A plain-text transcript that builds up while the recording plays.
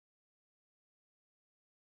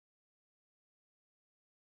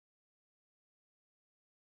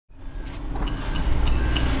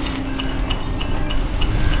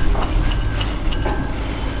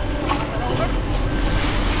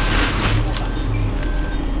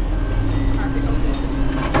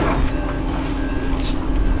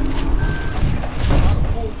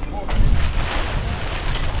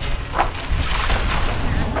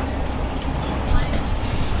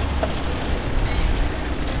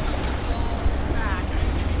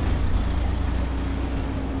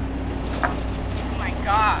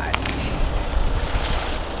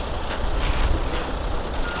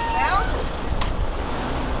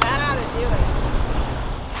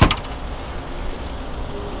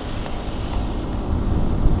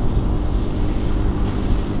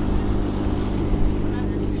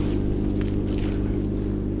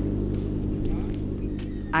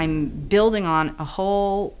I'm building on a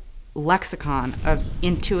whole lexicon of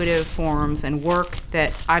intuitive forms and work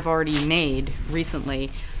that I've already made recently.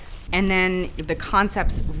 And then the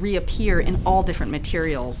concepts reappear in all different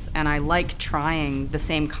materials, and I like trying the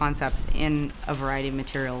same concepts in a variety of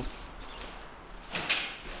materials.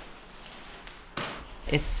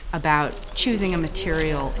 It's about choosing a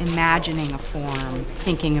material, imagining a form,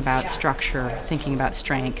 thinking about structure, thinking about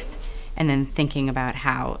strength, and then thinking about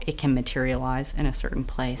how it can materialize in a certain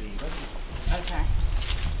place. Okay.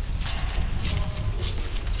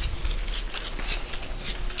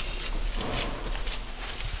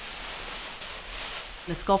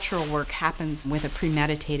 The sculptural work happens with a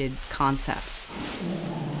premeditated concept.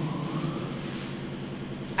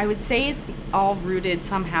 I would say it's all rooted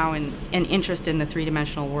somehow in an interest in the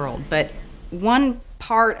three-dimensional world, but one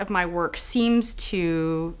part of my work seems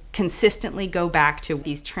to consistently go back to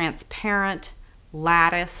these transparent,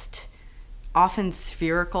 latticed, often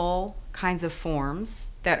spherical kinds of forms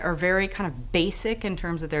that are very kind of basic in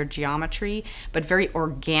terms of their geometry, but very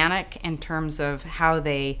organic in terms of how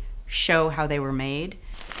they show how they were made.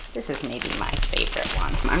 This is maybe my favorite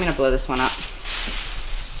one. I'm going to blow this one up.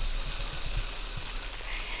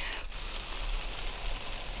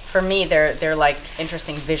 For me, they're like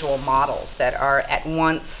interesting visual models that are at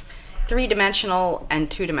once three-dimensional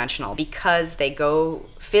and two-dimensional because they go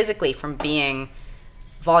physically from being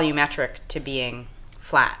volumetric to being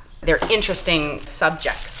flat. They're interesting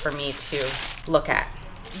subjects for me to look at.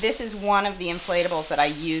 This is one of the inflatables that I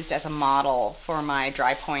used as a model for my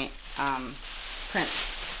dry point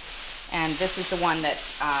prints. And this is the one that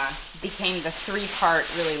became the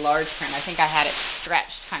three-part really large print. I think I had it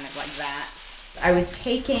stretched kind of like that. I was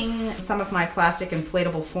taking some of my plastic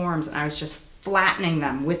inflatable forms and I was just flattening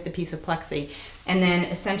them with the piece of plexi and then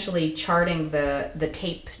essentially charting the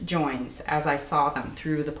tape joins as I saw them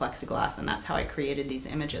through the plexiglass, and that's how I created these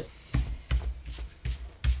images.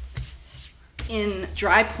 In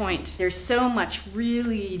dry point, there's so much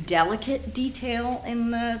really delicate detail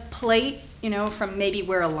in the plate, you know, from maybe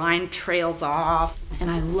where a line trails off. And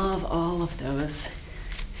I love all of those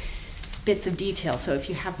bits of detail. So if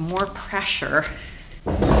you have more pressure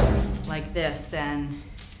like this, then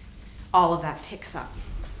all of that picks up.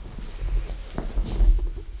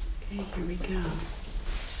 Okay, here we go.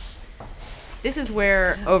 This is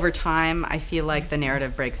where, over time, I feel like the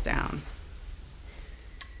narrative breaks down.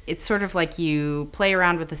 It's sort of like you play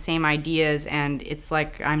around with the same ideas and it's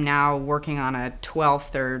like I'm now working on a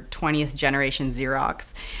 12th or 20th generation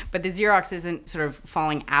Xerox. But the Xerox isn't sort of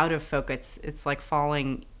falling out of focus, it's like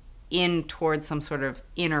falling in towards some sort of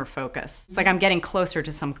inner focus. It's like I'm getting closer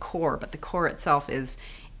to some core, but the core itself is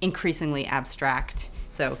increasingly abstract.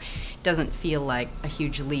 So it doesn't feel like a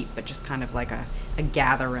huge leap, but just kind of like a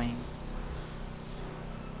gathering.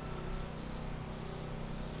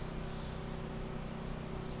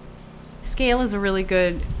 Scale is a really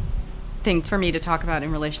good thing for me to talk about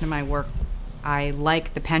in relation to my work. I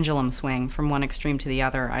like the pendulum swing from one extreme to the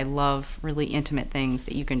other. I love really intimate things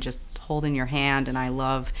that you can just hold in your hand, and I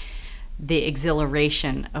love the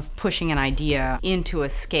exhilaration of pushing an idea into a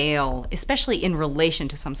scale, especially in relation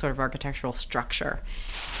to some sort of architectural structure.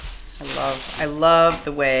 I love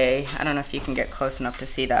the way, I don't know if you can get close enough to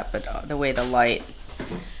see that, but the way the light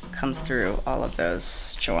comes through all of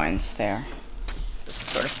those joins there. This is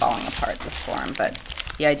sort of falling apart, this form, but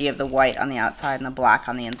the idea of the white on the outside and the black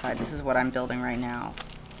on the inside, this is what I'm building right now.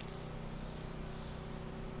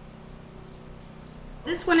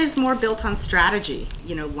 This one is more built on strategy,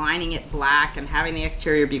 you know, lining it black and having the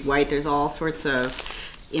exterior be white. There's all sorts of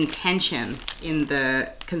intention in the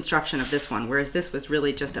construction of this one, whereas this was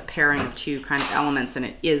really just a pairing of two kind of elements, and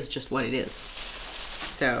it is just what it is.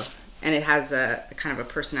 So, and it has a kind of a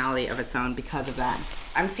personality of its own because of that.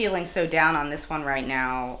 I'm feeling so down on this one right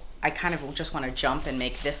now, I kind of just want to jump and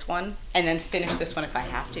make this one, and then finish this one if I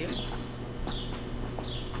have to.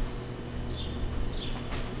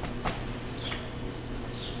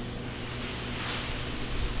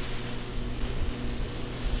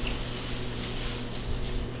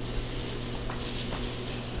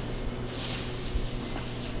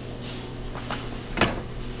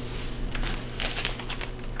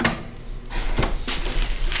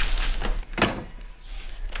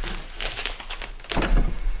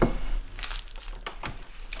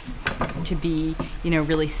 To be, you know,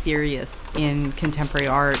 really serious in contemporary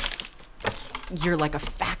art, you're like a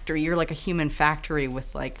factory, you're like a human factory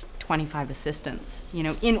with like 25 assistants, you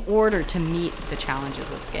know, in order to meet the challenges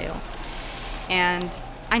of scale. And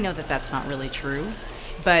I know that that's not really true,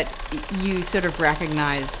 but you sort of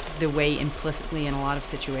recognize the way implicitly in a lot of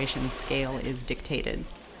situations scale is dictated.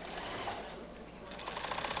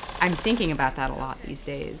 I'm thinking about that a lot these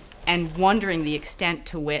days and wondering the extent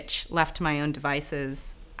to which, left to my own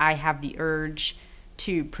devices, I have the urge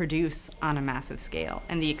to produce on a massive scale,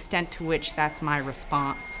 and the extent to which that's my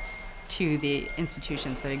response to the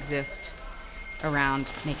institutions that exist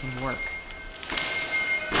around making work.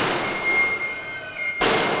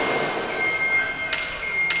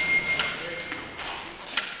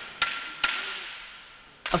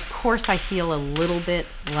 Of course, I feel a little bit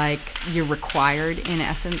like you're required, in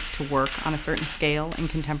essence, to work on a certain scale in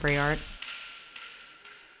contemporary art.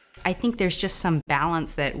 I think there's just some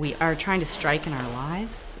balance that we are trying to strike in our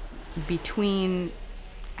lives between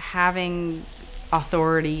having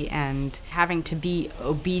authority and having to be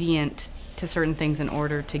obedient to certain things in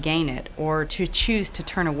order to gain it, or to choose to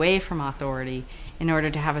turn away from authority in order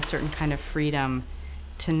to have a certain kind of freedom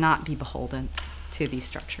to not be beholden to these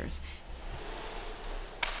structures.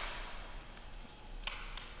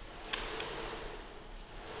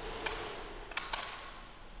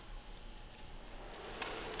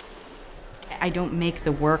 I don't make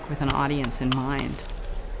the work with an audience in mind,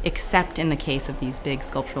 except in the case of these big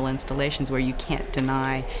sculptural installations where you can't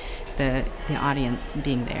deny the audience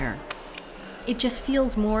being there. It just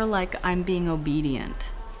feels more like I'm being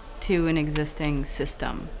obedient to an existing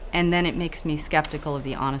system, and then it makes me skeptical of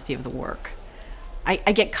the honesty of the work. I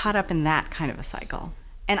get caught up in that kind of a cycle.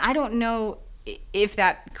 And I don't know if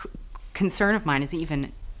that concern of mine is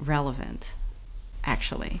even relevant,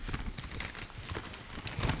 actually.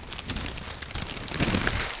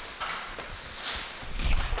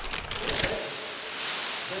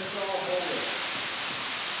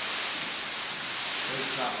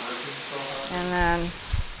 And then,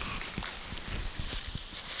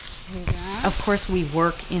 of course, we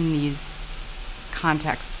work in these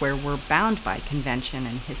contexts where we're bound by convention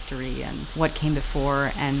and history and what came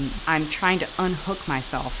before, and I'm trying to unhook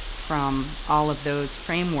myself from all of those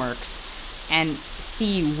frameworks and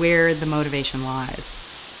see where the motivation lies.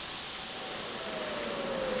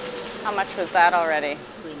 How much was that already?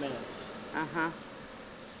 3 minutes. Uh-huh.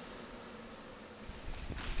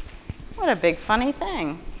 What a big funny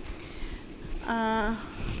thing.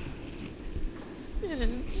 It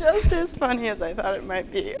is just as funny as I thought it might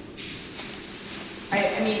be.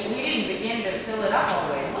 I mean, we didn't begin to fill it up all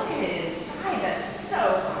the way. Look at it inside. That's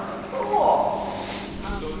so cool.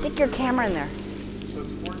 Stick your camera in there. So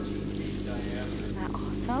it's 14 feet diameter. Isn't that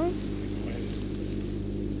awesome?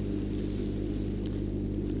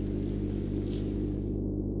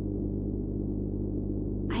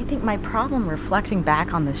 I think my problem reflecting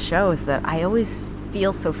back on this show is that I always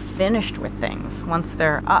feel so finished with things once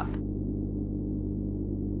they're up.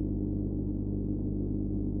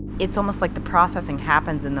 It's almost like the processing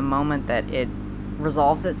happens in the moment that it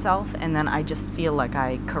resolves itself, and then I just feel like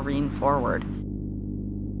I careen forward.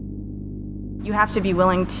 You have to be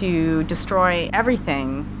willing to destroy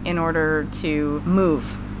everything in order to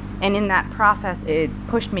move. And in that process, it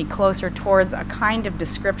pushed me closer towards a kind of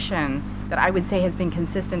description that I would say has been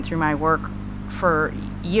consistent through my work for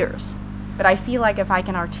years. But I feel like if I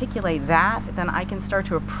can articulate that, then I can start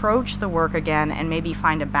to approach the work again and maybe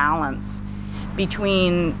find a balance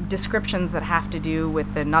between descriptions that have to do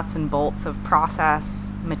with the nuts and bolts of process,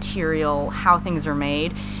 material, how things are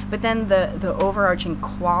made, but then the overarching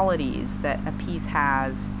qualities that a piece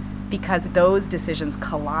has, because those decisions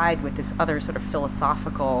collide with this other sort of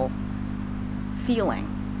philosophical feeling.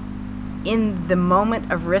 In the moment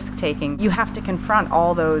of risk-taking, you have to confront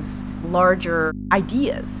all those larger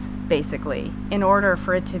ideas, basically, in order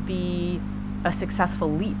for it to be a successful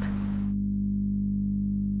leap.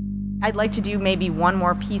 I'd like to do maybe one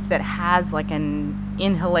more piece that has like an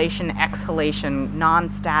inhalation, exhalation,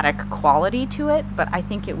 non-static quality to it, but I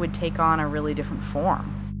think it would take on a really different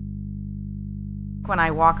form. When I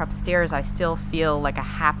walk upstairs, I still feel like a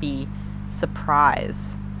happy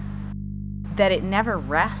surprise. That it never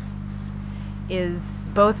rests is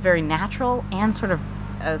both very natural and sort of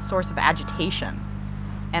a source of agitation.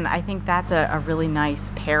 And I think that's a really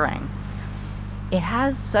nice pairing. It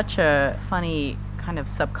has such a funny kind of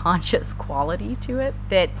subconscious quality to it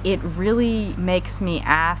that it really makes me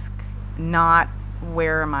ask not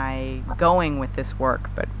where am I going with this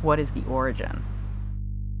work, but what is the origin?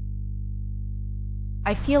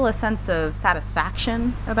 I feel a sense of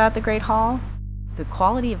satisfaction about the Great Hall. The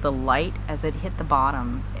quality of the light as it hit the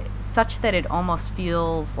bottom, such that it almost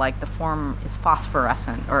feels like the form is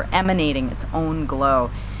phosphorescent or emanating its own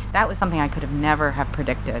glow. That was something I could have never have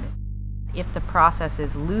predicted. If the process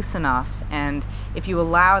is loose enough, and if you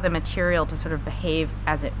allow the material to sort of behave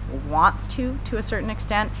as it wants to a certain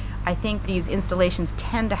extent, I think these installations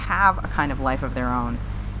tend to have a kind of life of their own.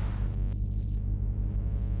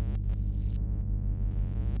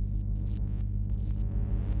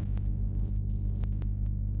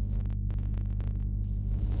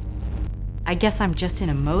 I guess I'm just in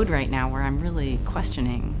a mode right now where I'm really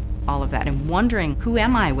questioning all of that and wondering, who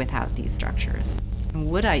am I without these structures?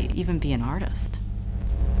 And would I even be an artist?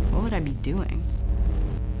 What would I be doing?